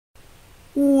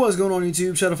What's going on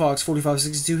YouTube?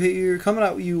 ShadowFox4562 here, coming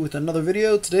at you with another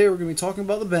video. Today we're going to be talking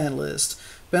about the ban list.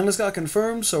 Ban list got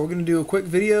confirmed, so we're going to do a quick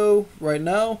video right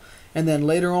now, and then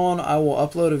later on I will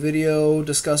upload a video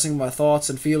discussing my thoughts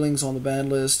and feelings on the ban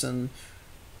list and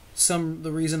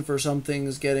the reason for some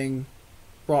things getting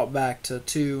brought back to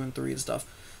 2 and 3 and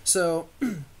stuff. So,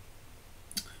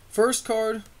 first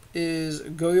card is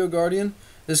Yugioh Guardian.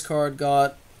 This card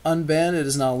got unbanned. It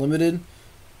is now limited.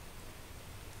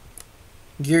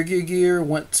 Gear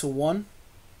went to 1.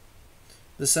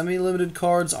 The semi-limited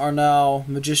cards are now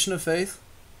Magician of Faith,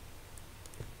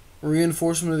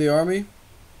 Reinforcement of the Army,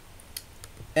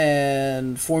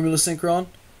 and Formula Synchron.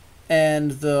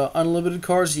 And the unlimited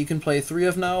cards you can play 3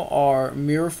 of now are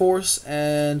Mirror Force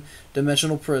and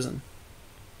Dimensional Prison.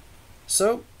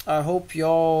 So, I hope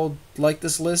y'all like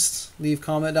this list. Leave a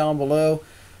comment down below,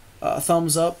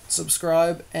 thumbs up,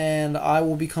 subscribe, and I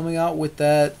will be coming out with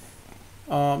that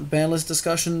ban list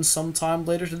discussion sometime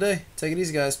later today. Take it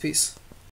easy, guys. Peace.